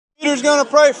Peter's going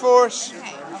to pray for us.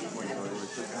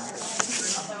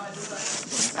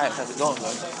 Hi, how's it going,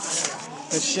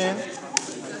 guys? Miss Shin.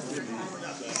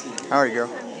 How are you, girl?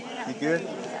 You good?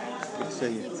 Good to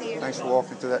see you. Thanks for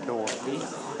walking through that door.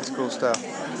 That's cool stuff.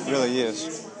 It really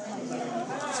is.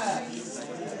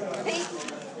 Pete,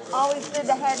 always good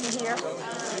to have you here.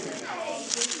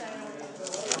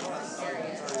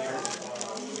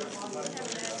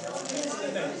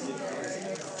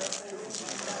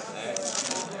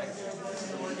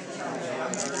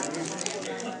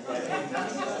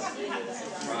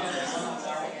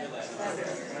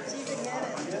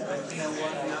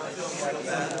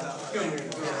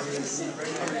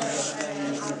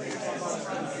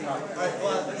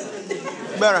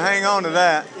 Better hang on to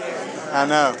that. I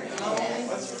know.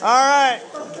 All right.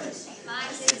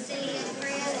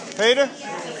 Peter,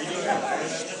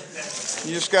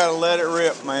 you just got to let it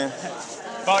rip, man.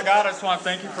 Father God, I just want to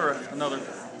thank you for another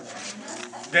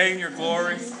day in your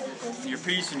glory, your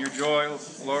peace, and your joy.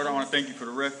 Lord, I want to thank you for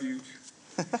the refuge.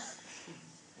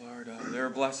 Lord, they're a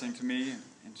blessing to me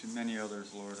and to many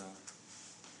others, Lord.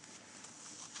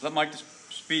 Let Mike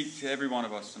speak to every one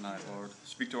of us tonight, Lord.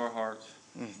 Speak to our hearts.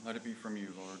 Let it be from you,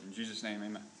 Lord. In Jesus' name,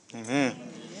 amen. Amen.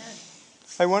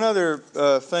 Hey, one other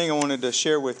thing I wanted to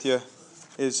share with you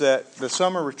is that the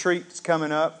summer retreat is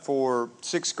coming up for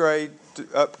 6th grade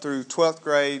up through 12th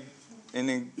grade, and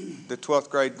then the 12th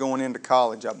grade going into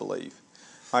college, I believe.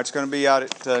 All right, it's going to be out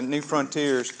at New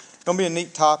Frontiers. It's going to be a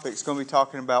neat topic. It's going to be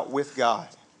talking about with God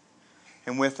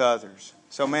and with others.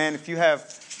 So, man, if you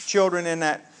have children in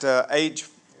that age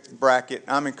bracket,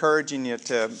 I'm encouraging you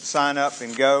to sign up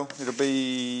and go. It'll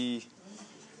be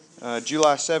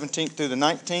July 17th through the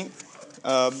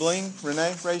 19th. Bling,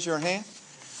 Renee, raise your hand.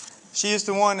 She is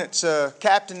the one that's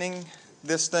captaining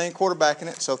this thing, quarterbacking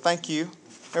it, so thank you.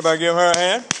 Everybody give her a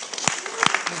hand.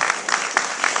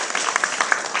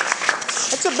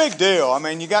 It's a big deal. I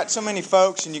mean, you got so many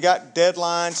folks and you got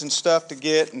deadlines and stuff to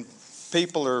get, and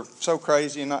people are so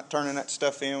crazy and not turning that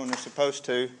stuff in when they're supposed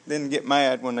to. Then get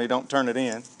mad when they don't turn it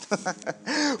in.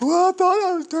 Well, I thought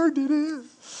I was turned it in.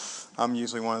 I'm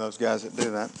usually one of those guys that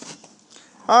do that.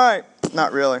 All right.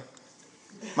 Not really.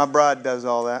 My bride does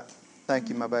all that. Thank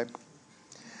you, my babe.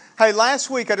 Hey, last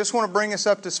week, I just want to bring us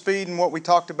up to speed in what we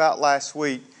talked about last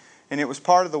week. And it was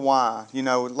part of the why. You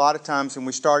know, a lot of times when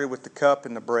we started with the cup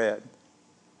and the bread.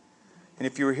 And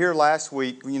if you were here last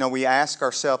week, you know, we ask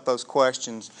ourselves those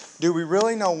questions. Do we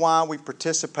really know why we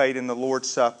participate in the Lord's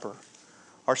Supper?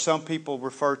 Or some people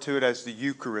refer to it as the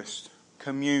Eucharist,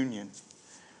 communion.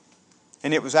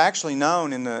 And it was actually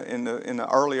known in the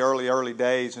early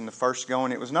days, in the first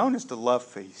going, it was known as the love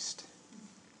feast.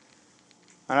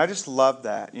 And I just love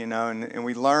that, you know, and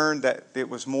we learned that it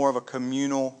was more of a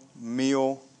communal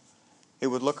meal. It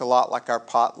would look a lot like our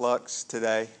potlucks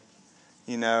today,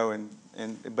 you know,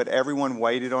 but everyone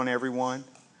waited on everyone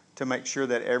to make sure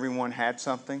that everyone had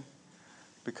something,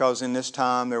 because in this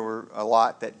time there were a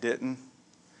lot that didn't.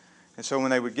 And so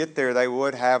when they would get there, they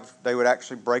would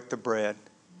actually break the bread.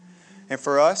 And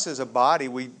for us as a body,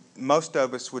 most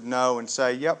of us would know and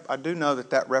say, yep, I do know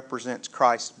that represents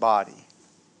Christ's body,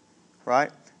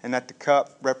 right? And that the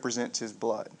cup represents His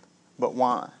blood. But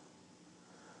why?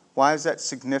 Why is that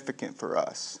significant for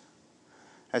us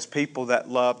as people that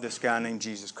love this guy named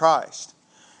Jesus Christ?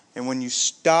 And when you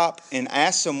stop and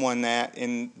ask someone that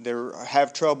and they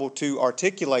have trouble to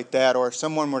articulate that, or if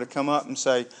someone were to come up and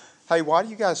say, hey, why do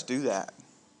you guys do that?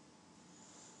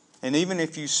 And even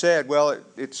if you said, well,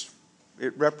 it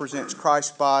represents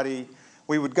Christ's body,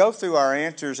 we would go through our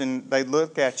answers and they'd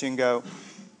look at you and go,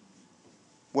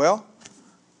 well,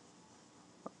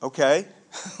 okay,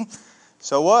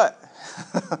 so what?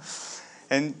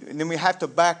 And then we have to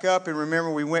back up and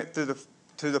remember we went through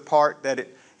to the part that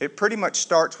it pretty much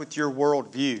starts with your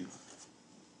worldview.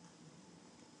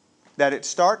 That it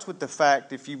starts with the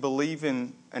fact if you believe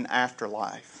in an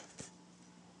afterlife.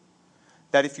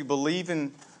 That if you believe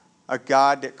in a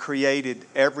God that created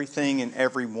everything and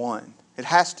everyone, it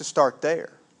has to start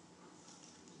there.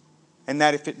 And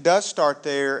that if it does start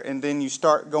there and then you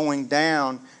start going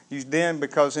down,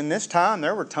 because in this time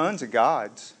there were tons of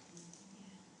gods.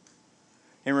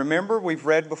 And remember, we've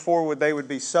read before where they would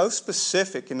be so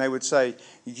specific and they would say,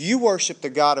 you worship the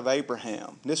God of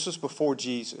Abraham. This was before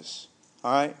Jesus.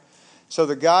 All right? So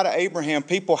the God of Abraham,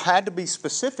 people had to be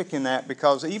specific in that,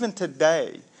 because even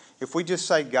today, if we just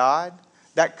say God,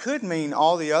 that could mean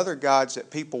all the other gods that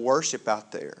people worship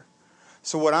out there.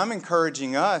 So what I'm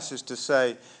encouraging us is to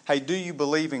say, hey, do you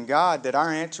believe in God? That our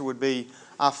answer would be,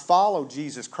 I follow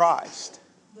Jesus Christ.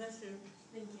 Bless you.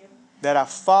 Thank you. That I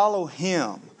follow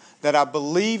Him. That I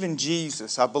believe in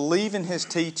Jesus. I believe in His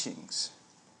teachings.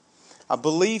 I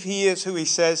believe He is who He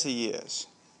says He is.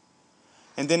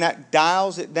 And then that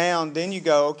dials it down. Then you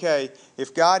go, okay,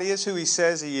 if God is who He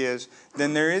says He is,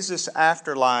 then there is this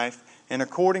afterlife. And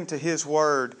according to His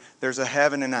Word, there's a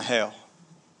heaven and a hell.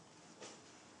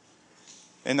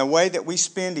 And the way that we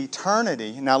spend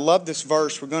eternity, and I love this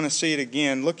verse, we're going to see it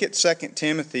again. Look at 2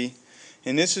 Timothy.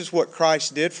 And this is what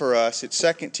Christ did for us. It's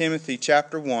 2 Timothy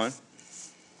chapter 1.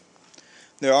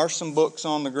 There are some books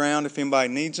on the ground if anybody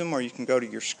needs them, or you can go to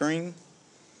your screen.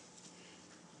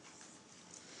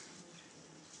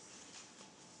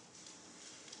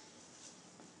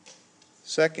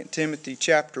 Second Timothy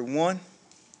chapter 1,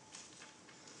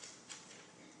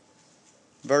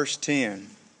 verse 10.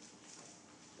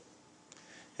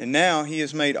 And now He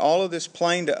has made all of this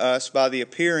plain to us by the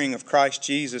appearing of Christ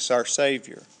Jesus our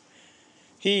Savior.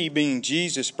 He, being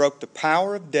Jesus, broke the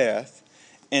power of death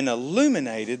and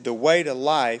illuminated the way to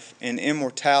life and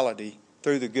immortality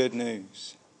through the good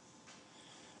news.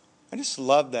 I just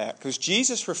love that, because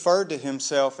Jesus referred to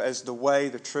Himself as the way,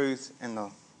 the truth, and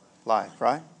the life,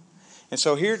 right? And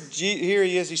so here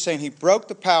He is, He's saying He broke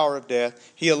the power of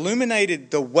death. He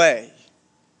illuminated the way.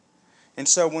 And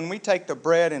so when we take the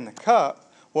bread and the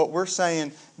cup, what we're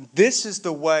saying, this is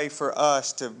the way for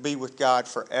us to be with God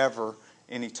forever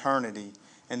in eternity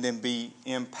and then be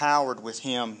empowered with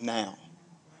Him now.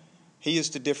 He is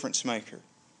the difference maker.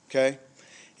 Okay?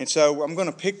 And so I'm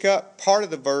going to pick up part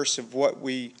of the verse of what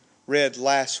we read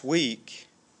last week,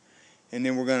 and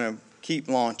then we're going to keep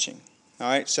launching. All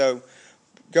right? So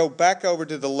go back over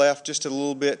to the left just a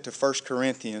little bit to 1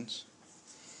 Corinthians.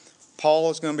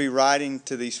 Paul is going to be writing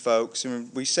to these folks,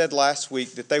 and we said last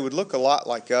week that they would look a lot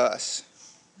like us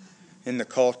in the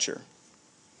culture.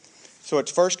 So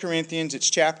it's 1 Corinthians, it's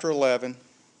chapter 11.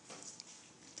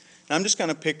 And I'm just going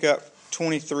to pick up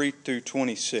 23 through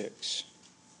 26.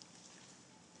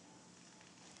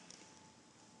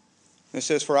 It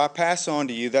says, "For I pass on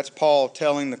to you," that's Paul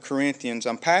telling the Corinthians,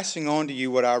 "I'm passing on to you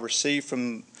what I received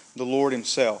from the Lord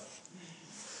Himself.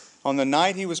 On the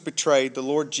night He was betrayed, the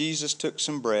Lord Jesus took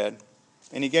some bread,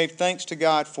 and He gave thanks to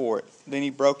God for it. Then He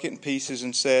broke it in pieces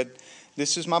and said,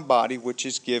 'This is my body, which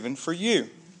is given for you.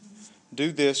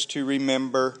 Do this to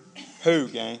remember' who,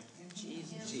 gang?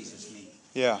 Jesus, me.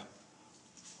 Yeah.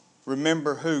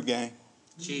 Remember who, gang?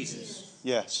 Jesus.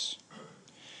 Yes.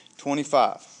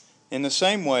 25. In the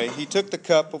same way, He took the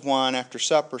cup of wine after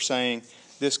supper, saying,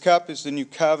 'This cup is the new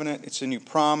covenant. It's a new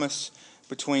promise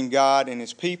between God and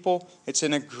His people. It's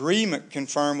an agreement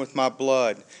confirmed with my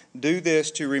blood. Do this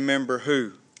to remember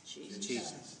who?'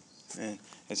 Jesus. And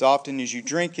as often as you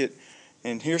drink it."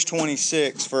 And here's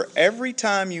 26. "For every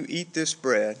time you eat this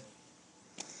bread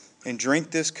and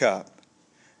drink this cup,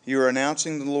 you are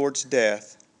announcing the Lord's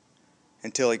death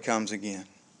until He comes again."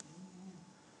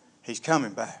 He's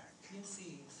coming back.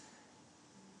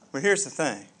 But here's the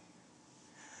thing.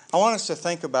 I want us to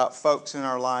think about folks in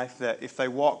our life that if they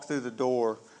walk through the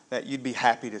door, that you'd be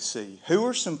happy to see. Who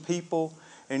are some people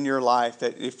in your life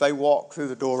that if they walk through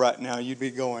the door right now, you'd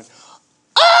be going,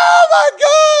 "Oh my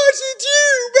gosh, it's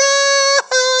you, man!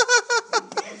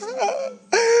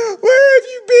 Where have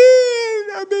you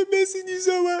been? I've been missing you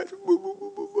so much."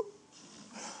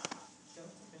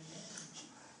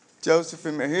 Joseph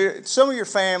and Mary. Here, some of your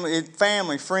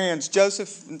family, friends.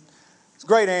 Joseph, it's a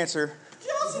great answer.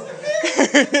 Joseph and Mary.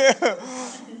 Yeah.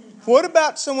 What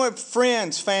about someone,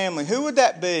 friends, family? Who would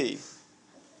that be?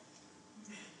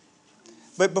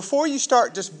 But before you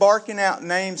start just barking out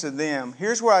names of them,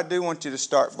 here's where I do want you to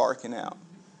start barking out.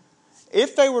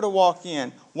 If they were to walk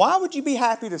in, why would you be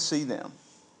happy to see them?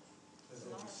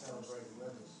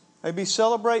 They'd be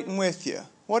celebrating with you.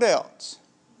 What else?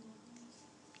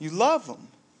 You love them.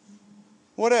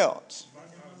 What else?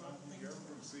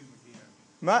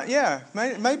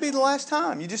 May be the last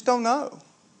time. You just don't know.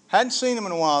 Hadn't seen them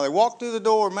in a while. They walk through the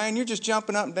door. Man, you're just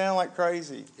jumping up and down like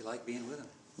crazy. You like being with them?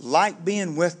 Like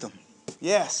being with them.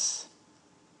 Yes.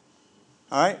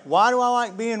 All right. Why do I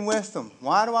like being with them?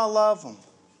 Why do I love them?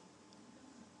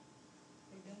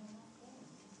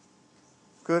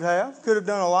 Could have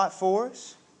done a lot for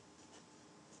us.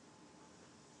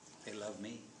 They love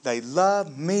me. They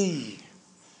love me.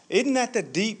 Isn't that the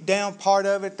deep down part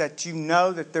of it, that you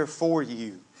know that they're for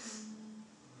you?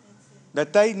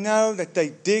 That they know that they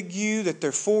dig you, that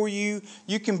they're for you.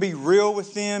 You can be real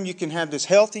with them. You can have this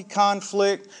healthy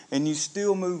conflict and you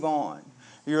still move on.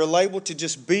 You're able to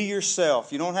just be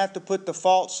yourself. You don't have to put the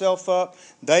false self up.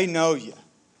 They know you.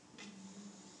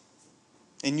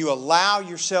 And you allow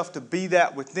yourself to be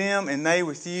that with them and they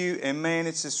with you. And man,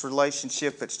 it's this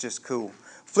relationship that's just cool.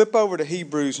 Flip over to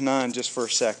Hebrews 9 just for a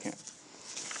second.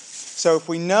 So if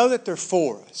we know that they're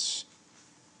for us,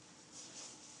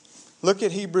 Look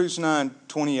at Hebrews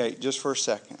 9:28 just for a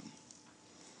second.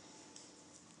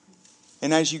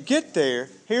 And as you get there,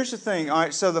 here's the thing. All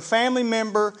right, so the family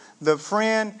member, the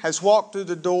friend has walked through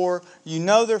the door. You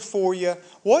know they're for you.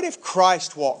 What if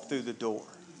Christ walked through the door?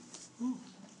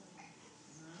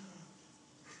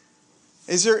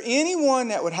 Is there anyone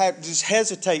that would have just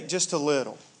hesitate just a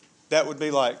little? That would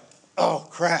be like, oh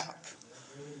crap,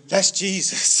 that's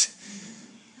Jesus.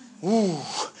 Ooh,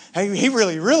 hey, he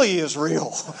really, really is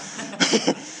real.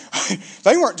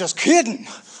 They weren't just kidding.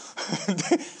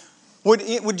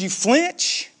 Would you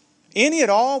flinch any at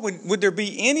all? Would there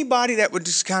be anybody that would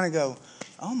just kind of go,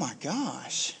 oh my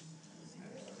gosh?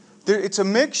 It's a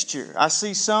mixture. I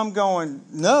see some going,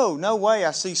 no way.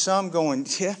 I see some going,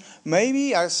 yeah,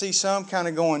 maybe. I see some kind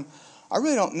of going, I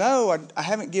really don't know. I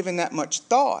haven't given that much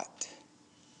thought.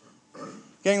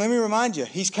 Gang, let me remind you,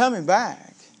 He's coming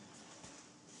back.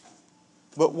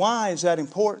 But why is that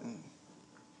important?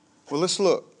 Well, let's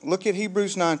look. Look at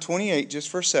Hebrews 9:28 just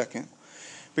for a second.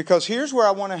 Because here's where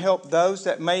I want to help those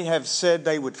that may have said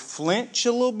they would flinch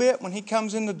a little bit when He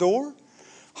comes in the door.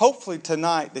 Hopefully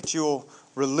tonight that you'll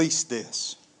release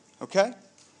this. Okay?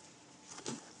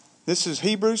 This is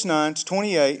Hebrews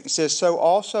 9:28. It says, so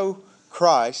also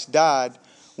Christ died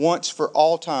once for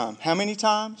all time. How many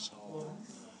times?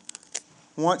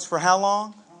 Once for how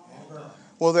long?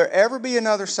 Will there ever be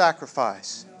another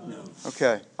sacrifice? No.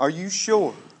 Okay. Are you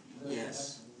sure?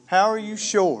 Yes. How are you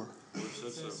sure?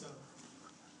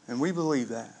 And we believe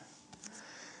that.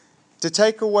 To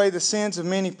take away the sins of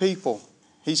many people.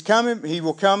 He's coming. He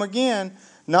will come again,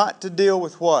 not to deal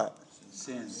with what?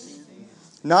 Sins.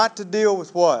 Not to deal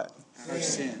with what? Our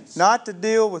sins. Not to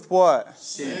deal with what?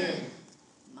 Sin.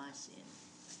 My sin.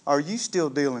 Are you still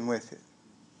dealing with it?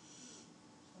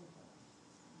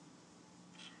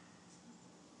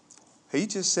 He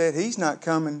just said He's not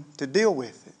coming to deal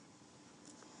with it.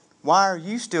 Why are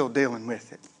you still dealing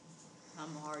with it?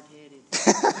 I'm hard-headed.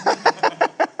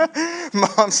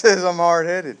 Mom says I'm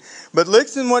hard-headed. But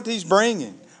listen what He's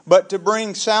bringing. But to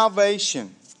bring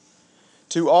salvation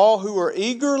to all who are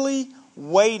eagerly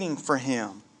waiting for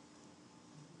Him.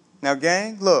 Now,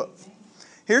 gang, look.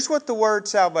 Here's what the word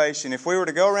salvation, if we were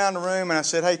to go around the room and I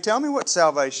said, hey, tell me what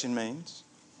salvation means.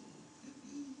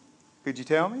 Could you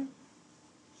tell me?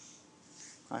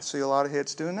 I see a lot of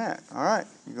heads doing that. All right.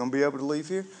 You're going to be able to leave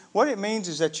here? What it means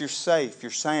is that you're safe.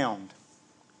 You're sound.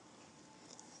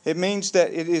 It means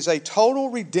that it is a total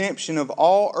redemption of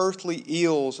all earthly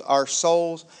ills, our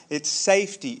souls. It's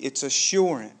safety. It's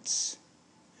assurance.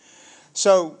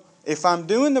 So, if I'm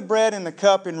doing the bread and the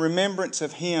cup in remembrance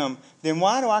of Him, then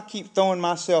why do I keep throwing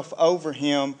myself over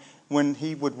Him when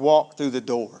He would walk through the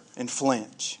door and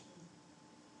flinch?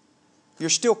 You're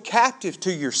still captive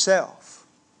to yourself.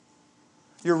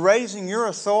 You're raising your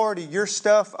authority, your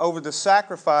stuff over the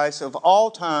sacrifice of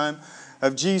all time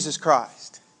of Jesus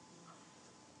Christ.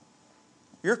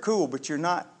 You're cool, but you're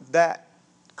not that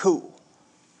cool.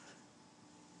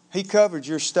 He covered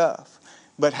your stuff.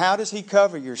 But how does He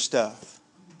cover your stuff?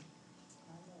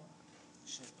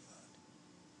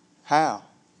 How?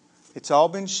 It's all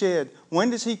been shed.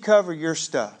 When does He cover your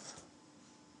stuff?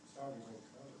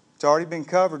 It's already been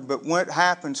covered. But what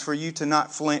happens for you to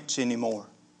not flinch anymore?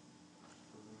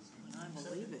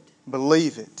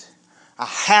 Believe it. I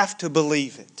have to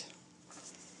believe it.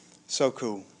 So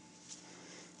cool.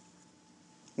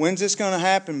 When's this going to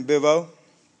happen, Bivo?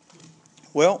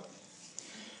 Well,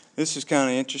 this is kind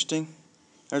of interesting.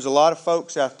 There's a lot of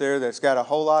folks out there that's got a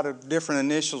whole lot of different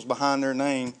initials behind their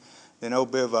name than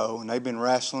old Bivo, and they've been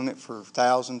wrestling it for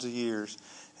thousands of years.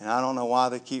 And I don't know why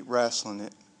they keep wrestling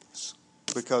it.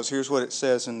 Because here's what it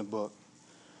says in the book.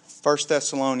 1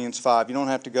 Thessalonians 5. You don't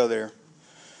have to go there.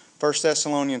 1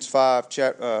 Thessalonians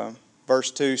 5,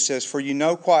 verse 2 says, for you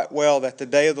know quite well that the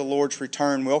day of the Lord's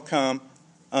return will come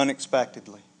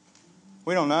unexpectedly.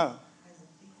 We don't know.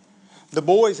 The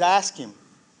boys ask Him,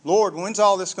 Lord, when's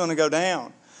all this going to go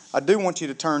down? I do want you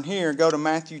to turn here and go to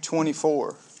Matthew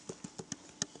 24.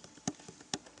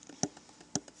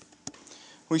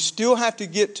 We still have to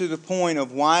get to the point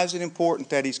of why is it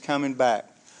important that He's coming back?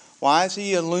 Why is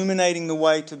He illuminating the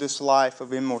way to this life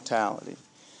of immortality?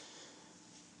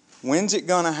 When's it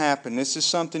going to happen? This is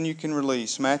something you can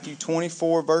release. Matthew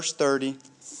 24, verse 30.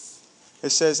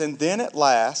 It says, and then at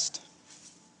last,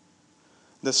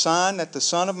 the sign that the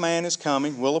Son of Man is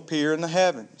coming will appear in the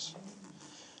heavens.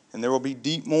 And there will be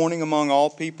deep mourning among all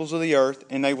peoples of the earth,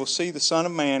 and they will see the Son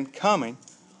of Man coming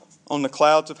on the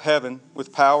clouds of heaven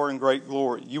with power and great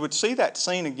glory. You would see that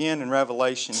scene again in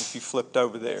Revelation if you flipped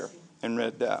over there and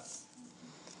read that.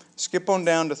 Skip on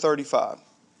down to 35,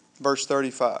 verse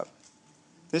 35.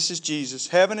 This is Jesus.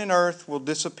 Heaven and earth will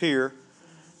disappear,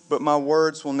 but my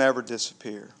words will never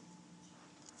disappear.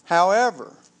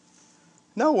 However,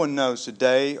 no one knows the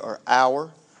day or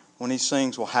hour when these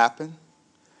things will happen.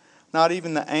 Not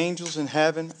even the angels in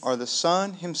heaven or the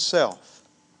Son himself.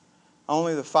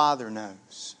 Only the Father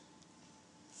knows.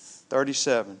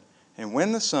 37. And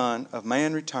when the Son of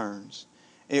Man returns,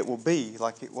 it will be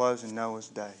like it was in Noah's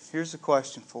day. Here's the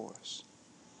question for us.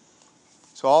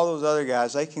 So all those other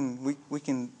guys, we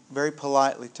can very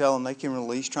politely tell them they can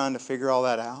release trying to figure all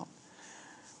that out.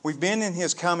 We've been in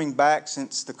His coming back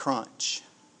since the crunch.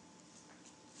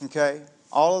 Okay?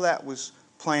 All of that was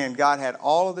planned. God had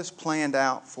all of this planned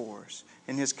out for us.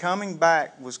 And His coming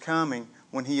back was coming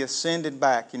when He ascended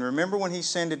back. And remember when He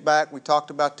ascended back, we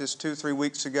talked about this 2-3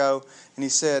 weeks ago, and He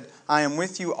said, I am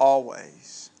with you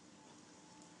always.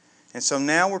 And so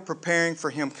now we're preparing for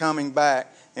Him coming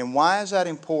back. And why is that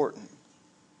important?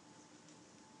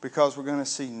 Because we're going to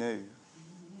see new.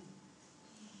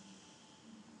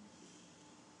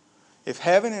 If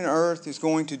heaven and earth is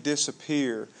going to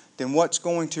disappear, then what's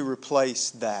going to replace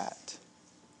that?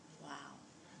 Wow.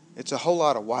 It's a whole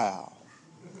lot of wow.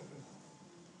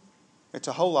 It's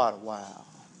a whole lot of wow.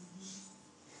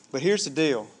 But here's the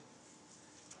deal.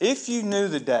 If you knew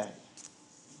the day,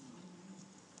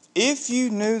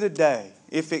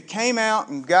 if it came out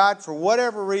and God, for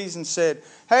whatever reason, said,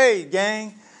 hey,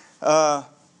 gang,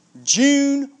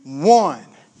 June 1,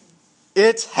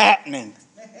 it's happening.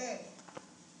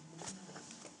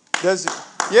 Does it?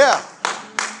 Yeah.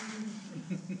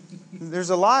 There's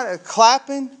a lot of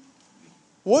clapping.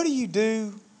 What do you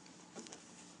do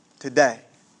today?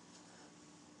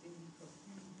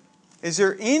 Is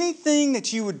there anything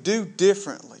that you would do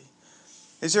differently?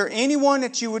 Is there anyone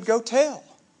that you would go tell?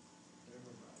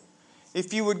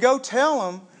 If you would go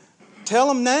tell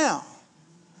them now.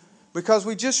 Because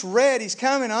we just read He's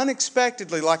coming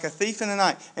unexpectedly like a thief in the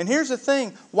night. And here's the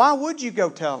thing. Why would you go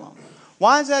tell them?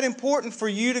 Why is that important for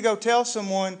you to go tell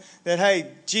someone that,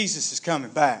 hey, Jesus is coming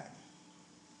back?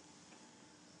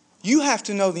 You have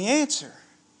to know the answer.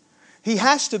 He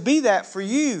has to be that for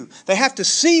you. They have to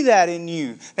see that in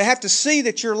you. They have to see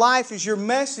that your life is your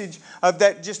message of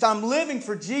that just I'm living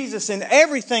for Jesus in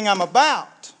everything I'm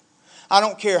about. I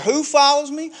don't care who follows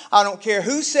me. I don't care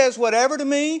who says whatever to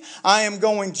me. I am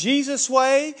going Jesus'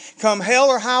 way. Come hell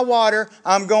or high water,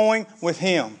 I'm going with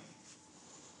Him.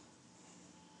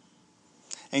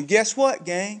 And guess what,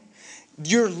 gang?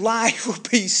 Your life will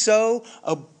be so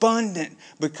abundant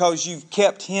because you've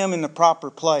kept Him in the proper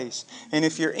place. And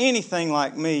if you're anything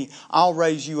like me, I'll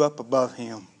raise you up above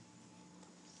Him.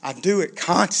 I do it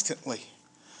constantly.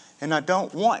 And I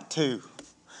don't want to.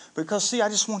 Because, see, I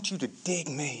just want you to dig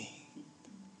me.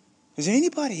 Is there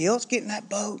anybody else getting that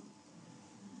boat?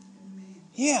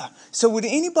 Yeah. So would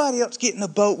anybody else get in the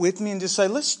boat with me and just say,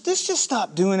 let's just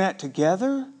stop doing that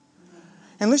together?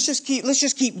 And let's just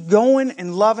keep going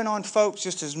and loving on folks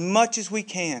just as much as we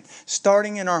can,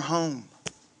 starting in our home.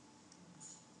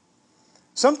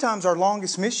 Sometimes our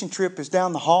longest mission trip is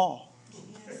down the hall.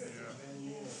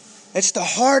 It's the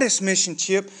hardest mission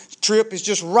trip is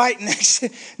just right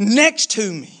next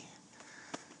to me.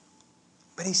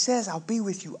 But He says, I'll be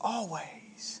with you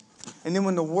always. And then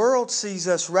when the world sees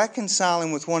us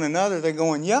reconciling with one another, they're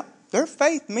going, yep, their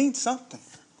faith means something.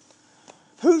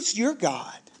 Who's your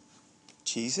God?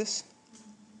 Jesus.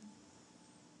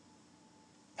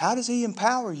 How does He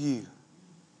empower you?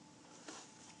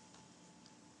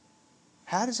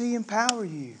 How does He empower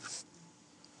you?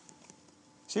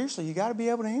 Seriously, you got to be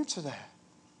able to answer that.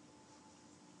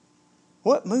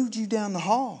 What moved you down the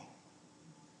hall?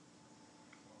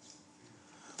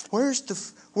 Where's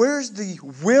the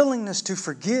willingness to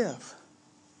forgive?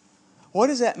 What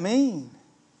does that mean?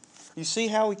 You see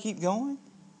how we keep going?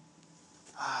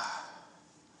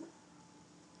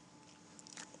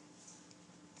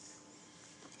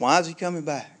 Why is He coming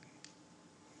back?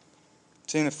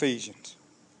 It's in Ephesians.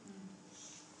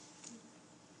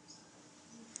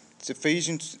 It's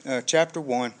Ephesians chapter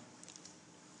 1.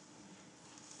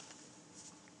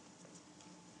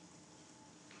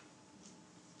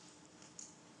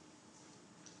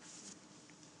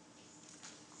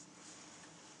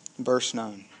 Verse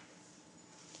 9.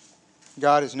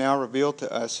 God has now revealed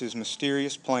to us His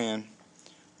mysterious plan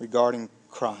regarding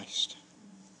Christ.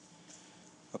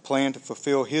 A plan to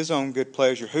fulfill His own good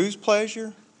pleasure. Whose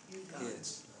pleasure?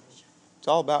 His. It's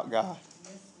all about God.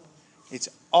 It's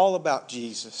all about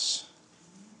Jesus.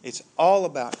 It's all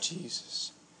about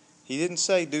Jesus. He didn't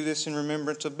say, do this in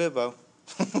remembrance of Bivo.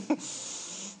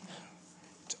 It's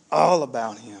all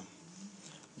about Him.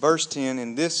 Verse 10,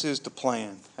 and this is the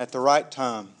plan. At the right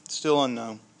time, still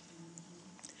unknown,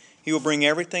 He will bring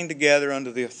everything together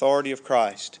under the authority of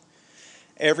Christ.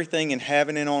 everything in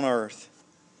heaven and on earth.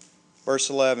 Verse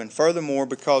 11, furthermore,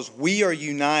 because we are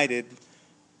united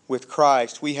with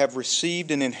Christ, we have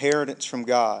received an inheritance from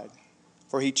God.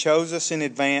 For He chose us in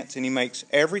advance, and He makes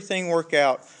everything work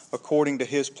out according to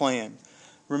His plan.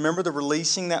 Remember the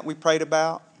releasing that we prayed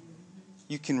about?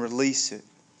 You can release it.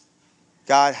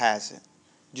 God has it.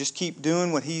 Just keep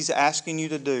doing what He's asking you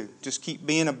to do. Just keep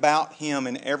being about Him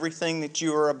in everything that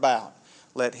you are about.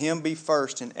 Let Him be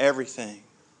first in everything.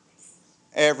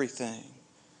 Everything.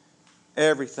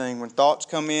 Everything. When thoughts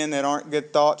come in that aren't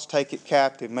good thoughts, take it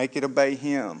captive. Make it obey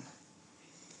Him.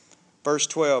 Verse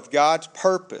 12, God's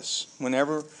purpose.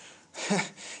 Whenever,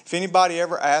 if anybody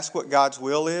ever asks what God's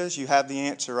will is, you have the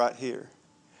answer right here.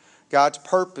 God's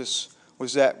purpose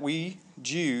was that we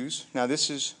Jews, now this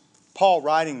is Paul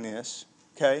writing this,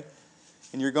 okay?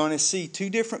 And you're going to see two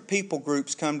different people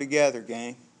groups come together,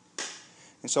 gang.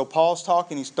 And so Paul's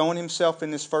talking, he's throwing himself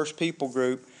in this first people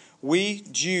group. We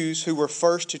Jews who were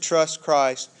first to trust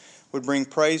Christ would bring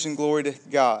praise and glory to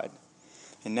God.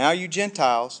 And now you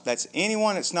Gentiles, that's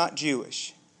anyone that's not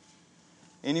Jewish.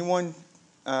 Anyone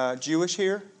Jewish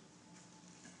here?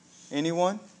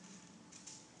 Anyone?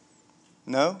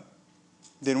 No?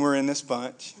 Then we're in this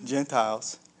bunch,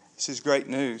 Gentiles. This is great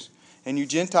news. And you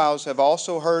Gentiles have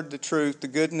also heard the truth, the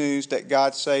good news that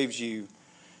God saves you.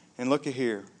 And look at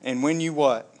here. And when you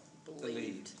what?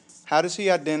 Believed. How does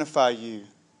He identify you?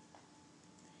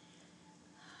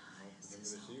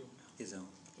 His own.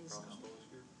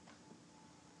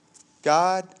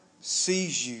 God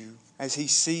sees you as He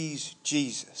sees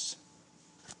Jesus.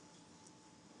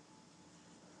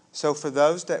 So for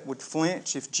those that would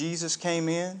flinch if Jesus came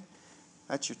in,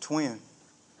 that's your twin.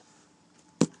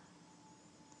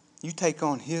 You take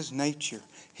on His nature.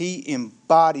 He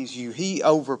embodies you. He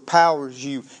overpowers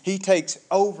you. He takes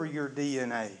over your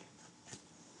DNA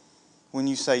when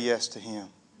you say yes to Him.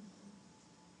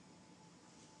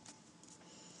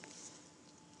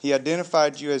 He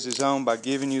identified you as His own by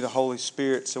giving you the Holy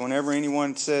Spirit. So whenever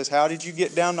anyone says, how did you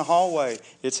get down the hallway?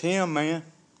 It's Him, man.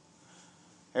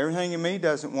 Everything in me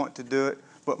doesn't want to do it,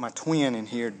 but my twin in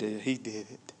here did. He did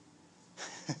it.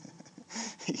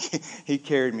 He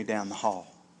carried me down the hall.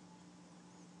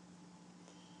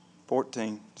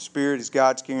 14. The Spirit is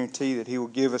God's guarantee that He will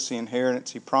give us the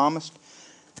inheritance He promised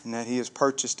and that He has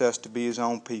purchased us to be His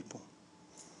own people.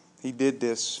 He did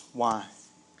this. Why?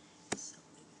 So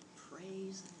we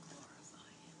praise and glorify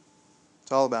Him.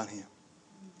 It's all about Him.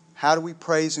 How do we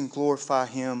praise and glorify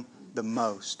Him the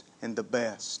most and the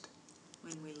best?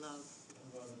 When we love.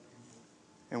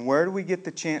 And where do we get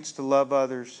the chance to love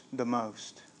others the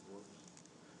most?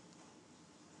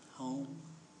 Home,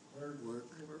 work,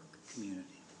 community.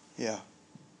 Yeah.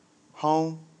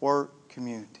 Home, work,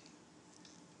 community.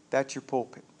 That's your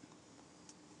pulpit.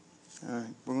 All right,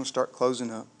 we're going to start closing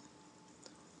up.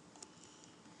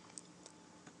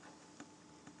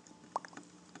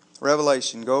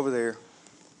 Revelation, go over there, and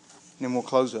then we'll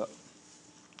close up.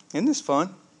 Isn't this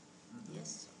fun?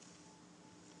 Yes.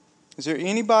 Is there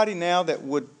anybody now that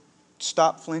would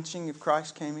stop flinching if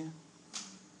Christ came in?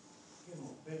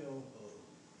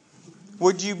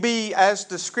 Would you be, as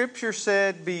the Scripture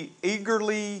said, be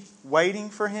eagerly waiting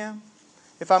for Him?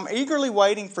 If I'm eagerly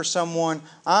waiting for someone,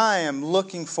 I am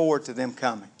looking forward to them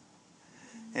coming.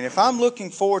 And if I'm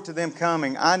looking forward to them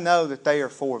coming, I know that they are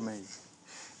for me.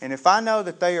 And if I know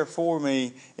that they are for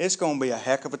me, it's going to be a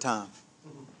heck of a time.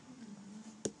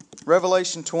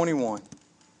 Revelation 21.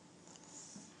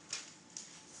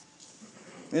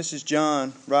 This is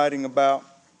John writing about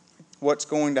what's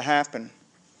going to happen.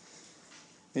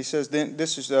 He says, then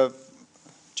this is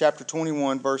chapter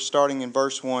 21, starting in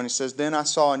verse 1. He says, then I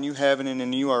saw a new heaven and a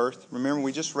new earth. Remember,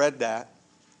 we just read that.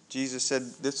 Jesus said,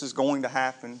 this is going to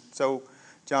happen. So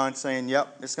John's saying,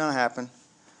 yep, it's going to happen.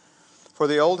 For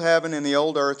the old heaven and the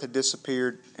old earth had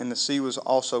disappeared, and the sea was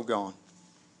also gone.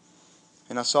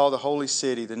 And I saw the holy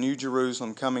city, the new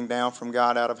Jerusalem, coming down from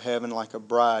God out of heaven like a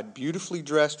bride, beautifully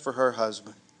dressed for her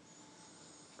husband.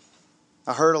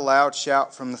 I heard a loud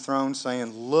shout from the throne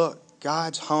saying, look,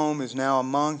 God's home is now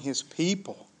among His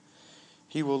people.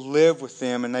 He will live with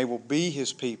them and they will be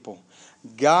His people.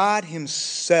 God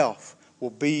Himself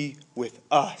will be with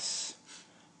us.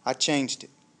 I changed it.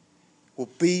 Will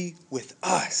be with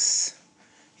us.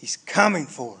 He's coming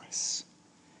for us.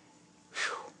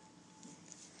 Whew.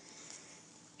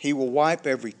 He will wipe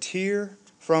every tear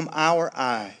from our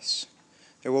eyes.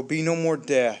 There will be no more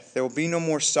death. There will be no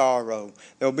more sorrow.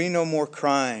 There will be no more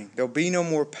crying. There will be no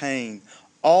more pain.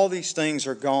 All these things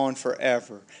are gone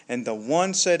forever. And the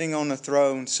one sitting on the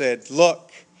throne said,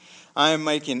 look, I am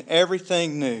making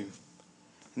everything new.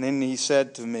 And then He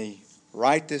said to me,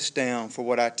 Write this down, for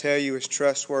what I tell you is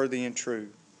trustworthy and true.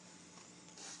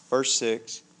 Verse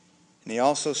 6, and he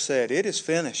also said, it is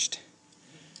finished.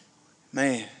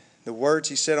 Man, the words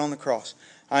he said on the cross.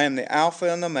 I am the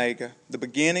Alpha and the Omega, the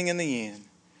beginning and the end.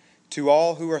 To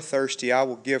all who are thirsty, I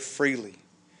will give freely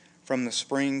from the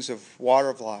springs of water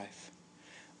of life.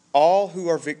 All who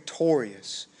are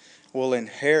victorious will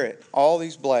inherit all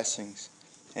these blessings,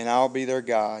 and I'll be their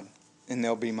God, and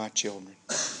they'll be my children.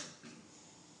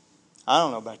 I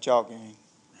don't know about y'all, gang,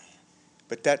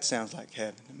 but that sounds like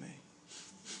heaven to me.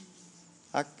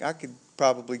 I could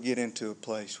probably get into a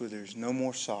place where there's no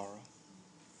more sorrow.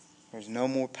 There's no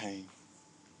more pain.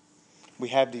 We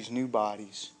have these new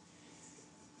bodies.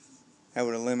 That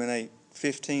would eliminate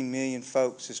 15 million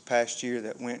folks this past year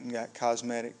that went and got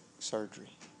cosmetic surgery.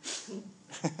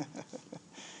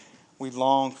 We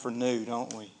long for new,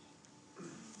 don't we?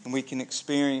 And we can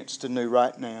experience the new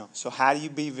right now. So how do you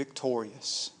be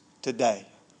victorious today?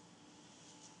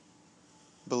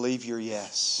 Believe your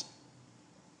yes.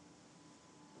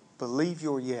 Believe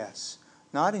your yes.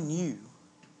 Not in you,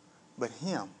 but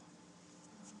Him.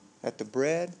 That the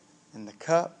bread and the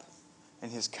cup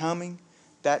and His coming,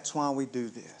 that's why we do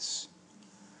this.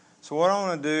 So what I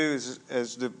want to do is,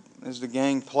 as the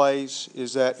gang plays,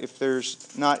 is that if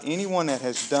there's not anyone that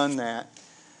has done that,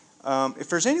 if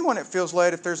there's anyone that feels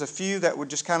led, if there's a few that would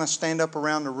just kind of stand up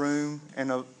around the room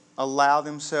and allow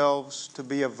themselves to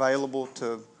be available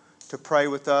to pray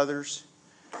with others.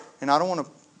 And I don't want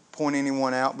to point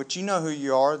anyone out, but you know who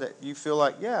you are, that you feel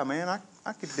like, yeah, man,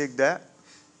 I could dig that.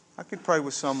 I could pray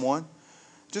with someone.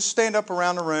 Just stand up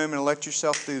around the room and let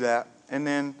yourself do that. And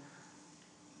then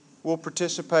we'll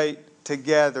participate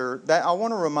together. That I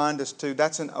want to remind us too,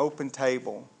 that's an open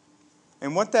table.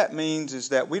 And what that means is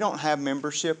that we don't have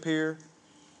membership here.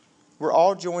 We're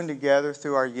all joined together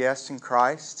through our yes in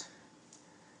Christ.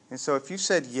 And so if you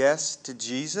said yes to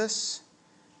Jesus,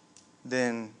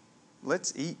 then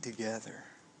let's eat together.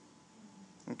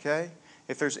 Okay?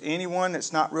 If there's anyone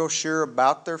that's not real sure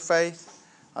about their faith,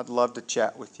 I'd love to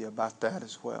chat with you about that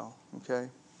as well. Okay?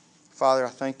 Father, I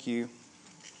thank you.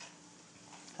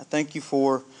 I thank you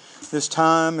for this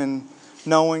time and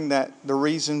knowing that the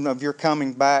reason of your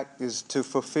coming back is to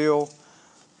fulfill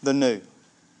the new.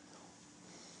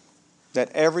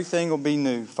 That everything will be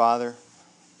new, Father.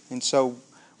 And so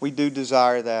we do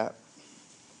desire that.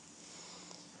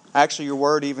 Actually, your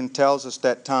word even tells us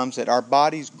that times that our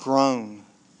bodies groan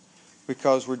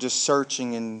because we're just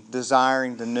searching and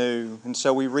desiring the new. And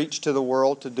so we reach to the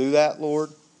world to do that, Lord.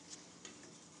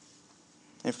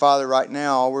 And Father, right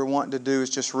now, all we're wanting to do is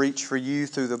just reach for you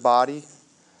through the body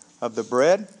of the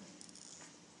bread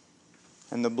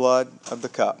and the blood of the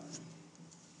cup.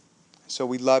 So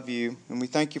we love you and we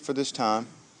thank you for this time.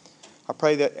 I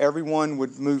pray that everyone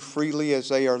would move freely as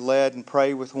they are led and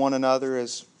pray with one another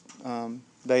as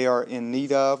they are in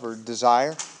need of or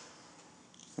desire.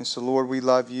 And so, Lord, we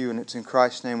love you, and it's in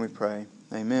Christ's name we pray.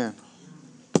 Amen.